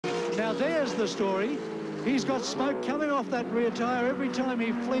Now there's the story. He's got smoke coming off that rear tyre every time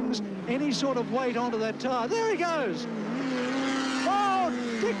he flings any sort of weight onto that tyre. There he goes. Oh,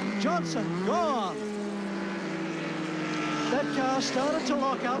 Dick Johnson, gone. That car started to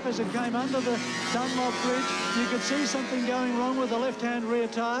lock up as it came under the Dunlop Bridge. You could see something going wrong with the left-hand rear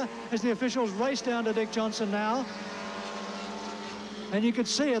tyre as the officials raced down to Dick Johnson now. And you could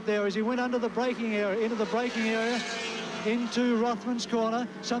see it there as he went under the braking area, into the braking area, into Rothman's corner.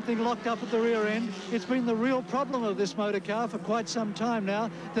 Something locked up at the rear end. It's been the real problem of this motor car for quite some time now,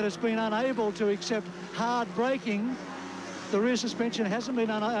 that it's been unable to accept hard braking. The rear suspension hasn't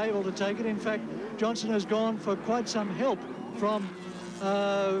been unable to take it. In fact, Johnson has gone for quite some help from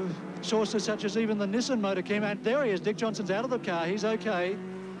sources such as even the Nissan motor team. And there he is. Dick Johnson's out of the car. He's okay,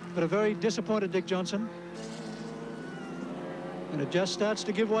 but a very disappointed Dick Johnson. And it just starts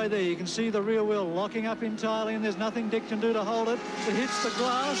to give way there. You can see the rear wheel locking up entirely, and there's nothing Dick can do to hold it. It hits the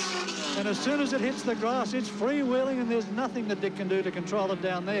grass, and as soon as it hits the grass, it's freewheeling, and there's nothing that Dick can do to control it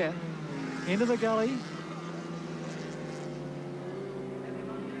down there. Into the gully.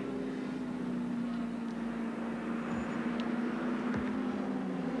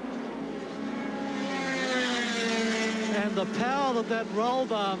 And the power that that roll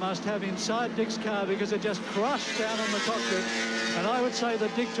bar must have inside Dick's car, because it just crushed down on the cockpit. And I would say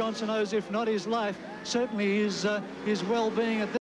that Dick Johnson owes, if not his life, certainly his well-being at this